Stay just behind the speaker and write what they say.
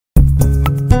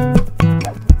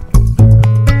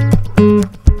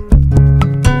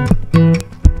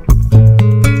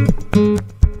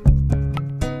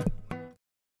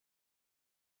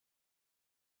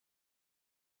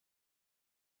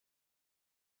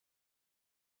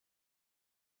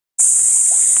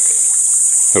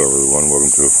Hello everyone,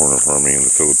 welcome to a corner farming in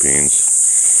the Philippines.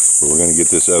 We're going to get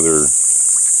this other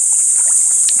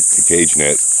cage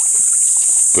net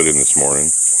put in this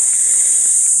morning,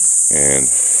 and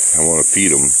I want to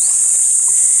feed them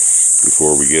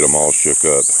before we get them all shook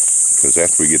up, because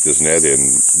after we get this net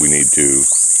in, we need to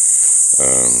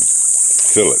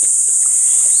fill it,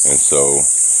 and so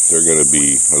they're going to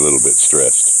be a little bit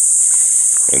stressed,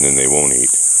 and then they won't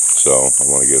eat. So I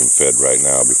want to get them fed right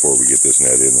now before we get this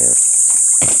net in there.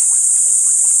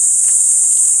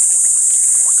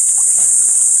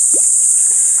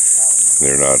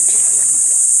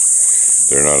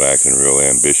 They're not acting real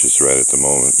ambitious right at the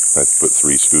moment. I put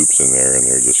 3 scoops in there and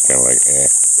they're just kind of like, eh.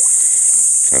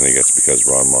 I think that's because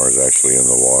Ron Mar is actually in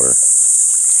the water.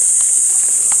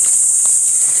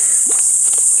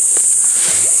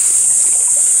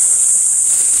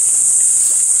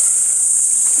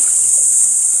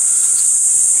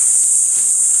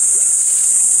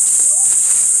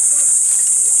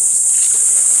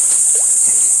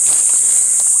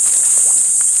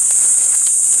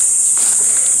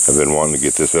 I've been wanting to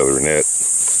get this other net,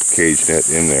 cage net,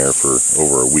 in there for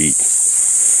over a week,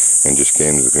 and just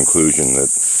came to the conclusion that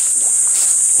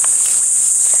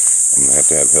I'm going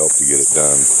to have help to get it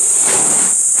done.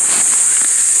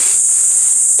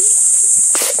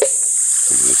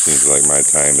 Because it seems like my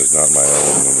time is not my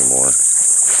own anymore.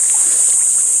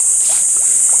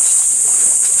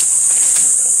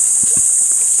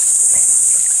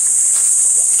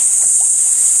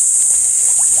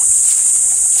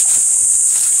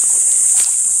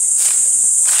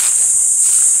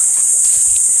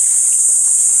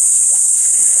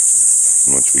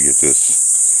 Once we get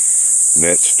this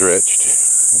net stretched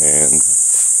and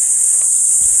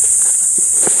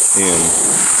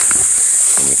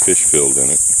the fish filled in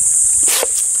it,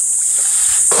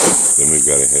 then we've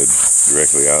got to head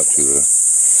directly out to the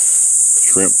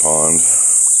shrimp pond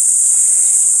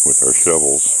with our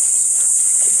shovels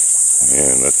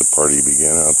and let the party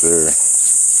begin out there.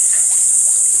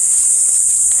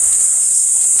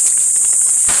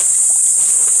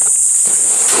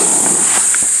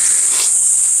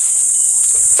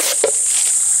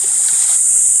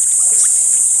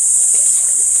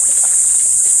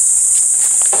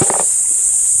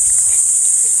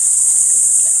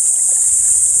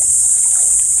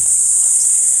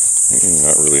 I'm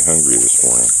not really hungry this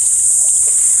morning.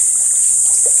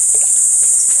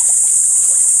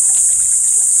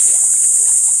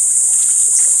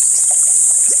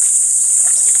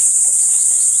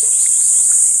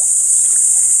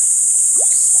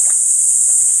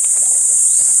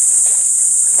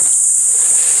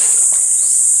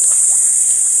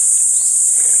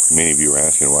 Many of you are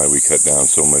asking why we cut down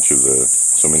so many of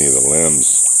the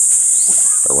limbs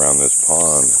around this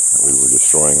pond. We were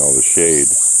destroying all the shade.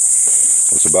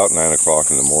 It's about 9 o'clock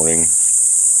in the morning.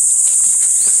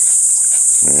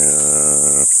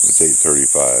 It's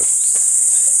 8:35.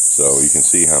 So you can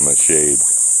see how much shade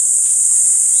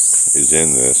is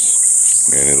in this,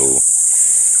 and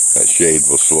that shade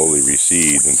will slowly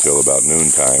recede until about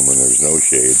noontime when there's no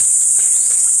shade.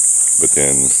 But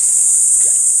then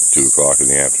 2 o'clock in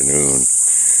the afternoon,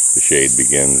 the shade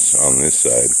begins on this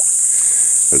side,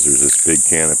 because there's this big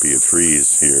canopy of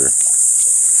trees here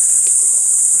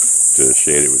to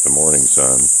shade it with the morning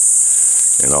sun,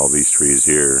 and all these trees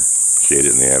here shade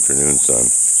it in the afternoon sun.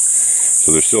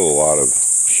 So there's still a lot of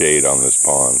shade on this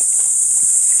pond.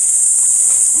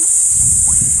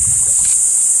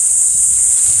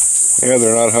 Yeah,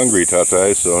 they're not hungry,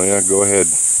 Tatai, so yeah, go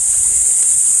ahead.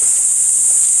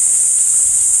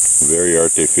 Very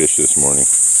arte fish this morning.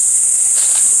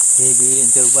 Maybe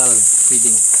interval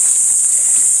feeding.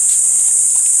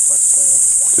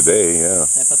 Today, yeah.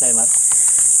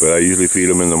 But I usually feed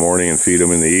them in the morning and feed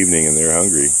them in the evening, and they're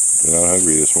hungry. They're not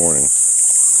hungry this morning.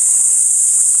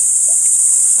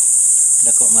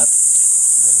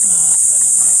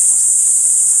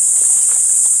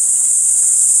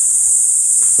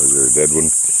 Is there a dead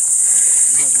one?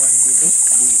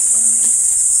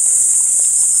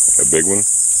 A big one?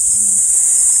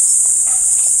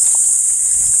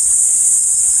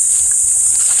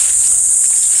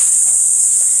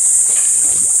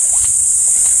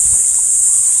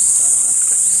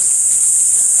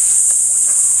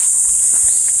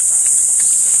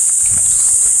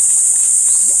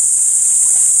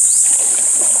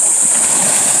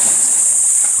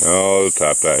 Oh, the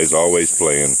top guy is always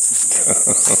playing.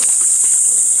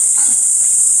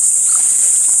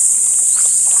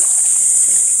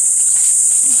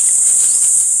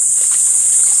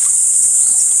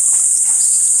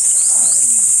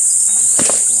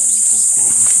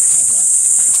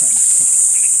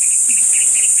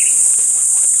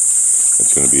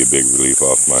 it's going to be a big relief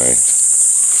off my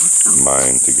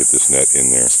mind to get this net in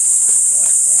there.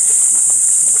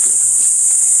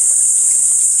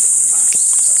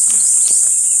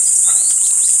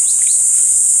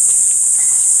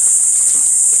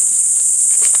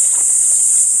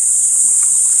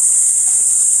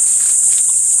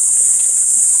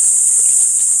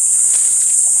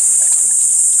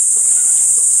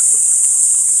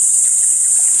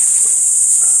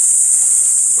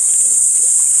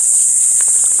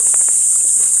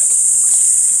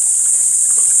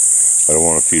 I don't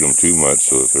want to feed them too much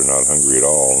so that they're not hungry at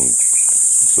all, and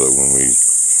so that when we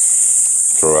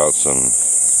throw out some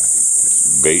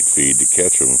bait feed to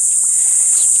catch them,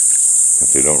 that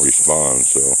they don't respond.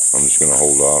 So I'm just going to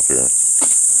hold off here.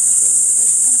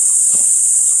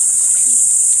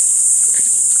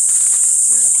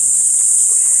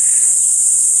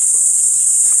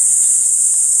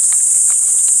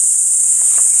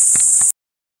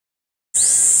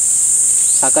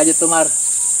 Saka dito Mar.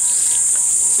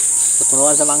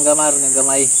 Punuan sa mangga Mar, ng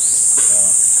gamay.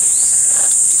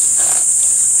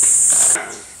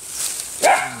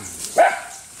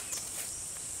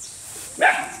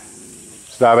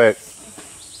 Stop it.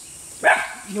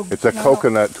 It's a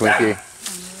coconut, Twinkie.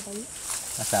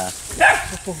 Asa?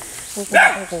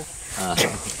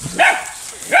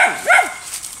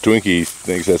 Twinkie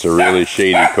thinks that's a really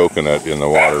shady coconut in the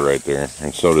water right there,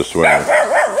 and so does Swimmer.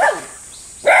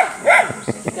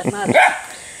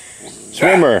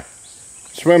 Swimmer!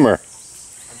 Swimmer!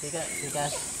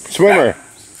 Swimmer!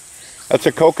 That's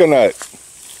a coconut!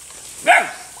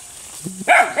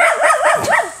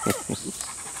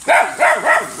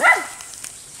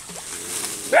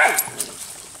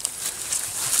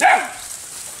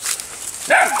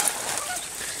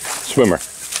 Swimmer.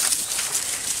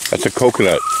 That's a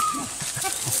coconut.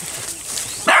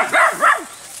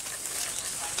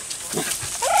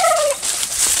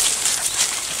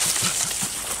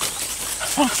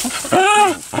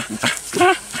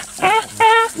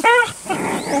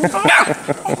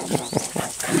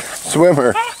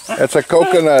 Swimmer. That's a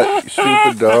coconut, you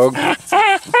stupid dog.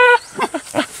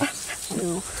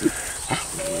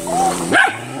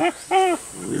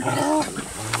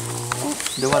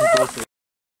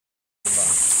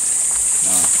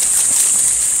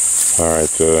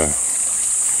 Alright, the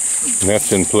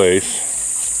net's in place,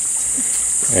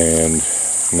 and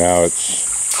now it's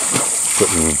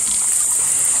putting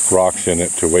rocks in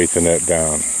it to weight the net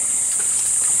down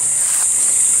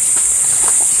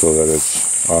so that it's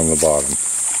on the bottom.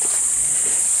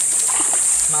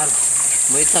 Mar,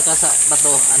 wait sa ka sa bato,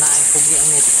 ana ang pugi ang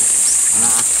net. Ana.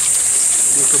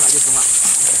 Dito nga.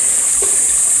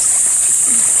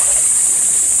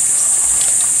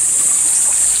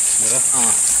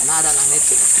 Oh, ana ada nang net.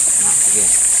 Nah, sige.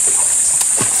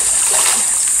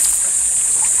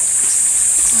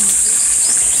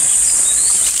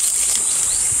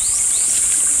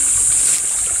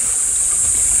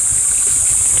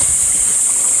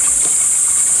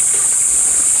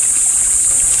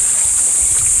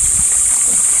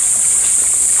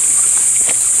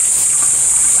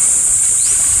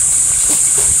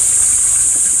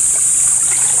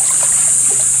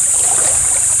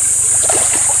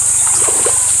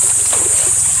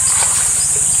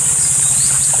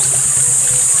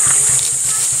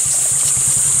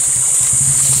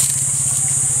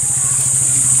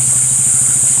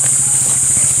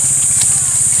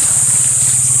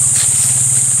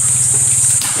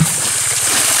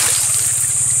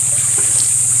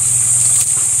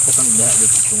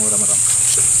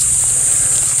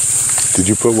 Did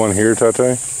you put one here,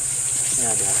 Tate?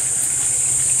 Yeah,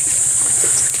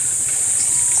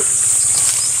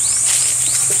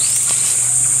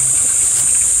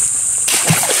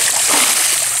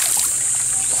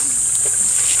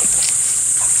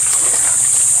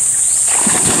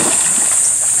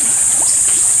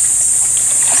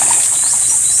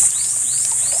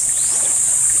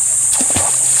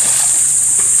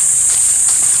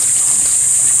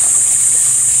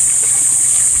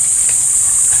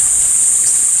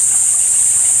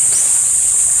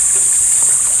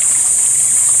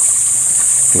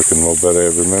 Looking a little better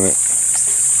every minute.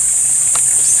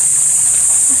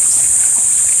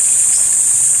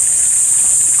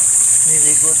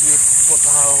 Maybe good we put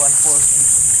one pole in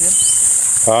here.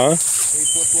 Huh? We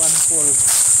put one pole.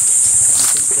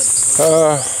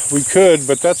 We could,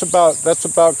 but that's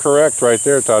about correct right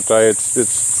there, Tata.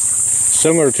 It's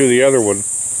similar to the other one.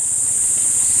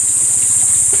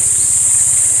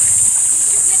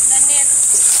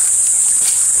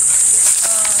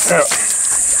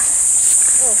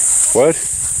 What?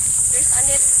 There's a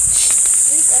net.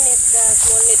 There's a net, the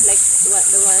small net, like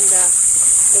the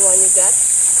one you got.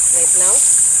 right now.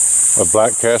 A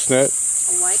black cast net?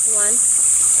 A white one.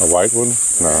 A white one?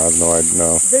 No, I have no idea.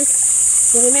 No.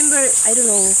 You remember, I don't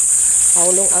know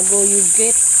how long ago you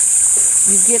get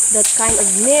that kind of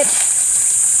net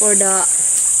for the,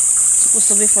 supposed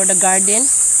to be for the garden,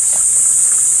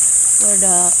 for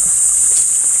the,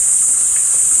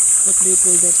 what do you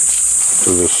call that?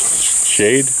 For the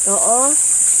shade?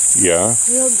 Yeah.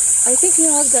 I think you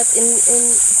have that in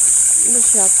the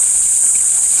shop.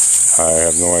 I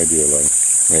have no idea, love.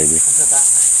 Maybe.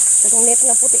 Katong net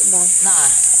nga puti ba?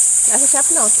 Nasa shop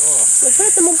na.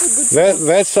 Nagpalit naman po good.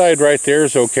 That side right there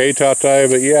is okay, Tatay,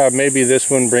 but yeah, maybe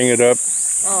this one, bring it up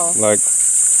like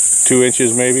 2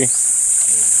 inches maybe.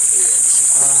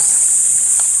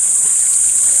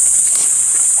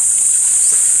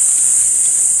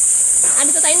 Ano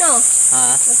to tayo no?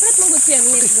 Nagpalit mo good siya,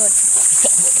 net good.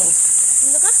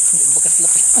 Ano ka? Bukas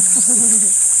tilapia.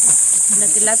 The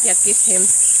tilapia kiss him.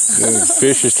 The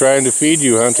fish is trying to feed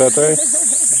you, huh, Tatay?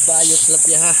 Bayo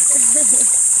tilapia ha.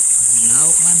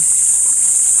 Nahawak man.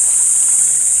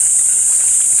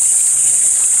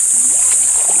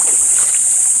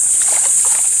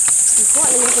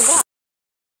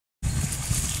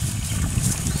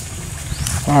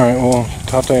 Alright, well,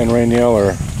 Tatay and Rainiel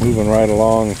are moving right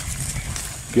along,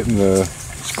 getting the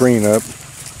screen up.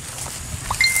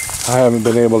 I haven't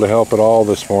been able to help at all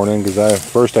this morning because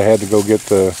first I had to go get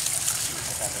the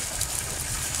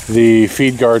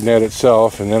feed guard net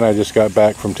itself, and then I just got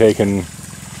back from taking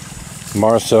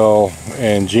Marcel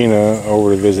and Gina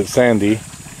over to visit Sandy,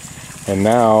 and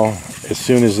now as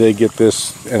soon as they get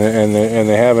this, and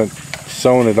they haven't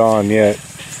sewn it on yet,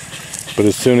 but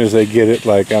as soon as they get it,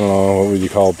 like, I don't know, what would you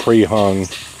call pre-hung,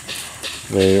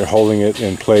 they're holding it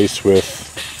in place with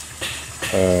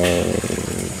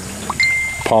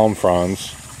palm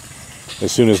fronds.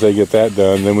 As soon as they get that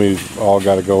done, then we've all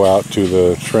got to go out to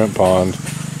the shrimp pond,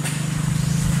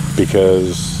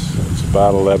 because it's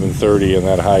about 11:30 and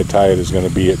that high tide is going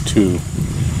to be at 2.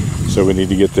 So we need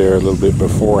to get there a little bit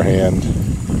beforehand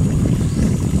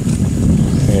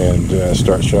and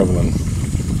start shoveling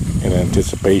in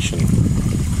anticipation.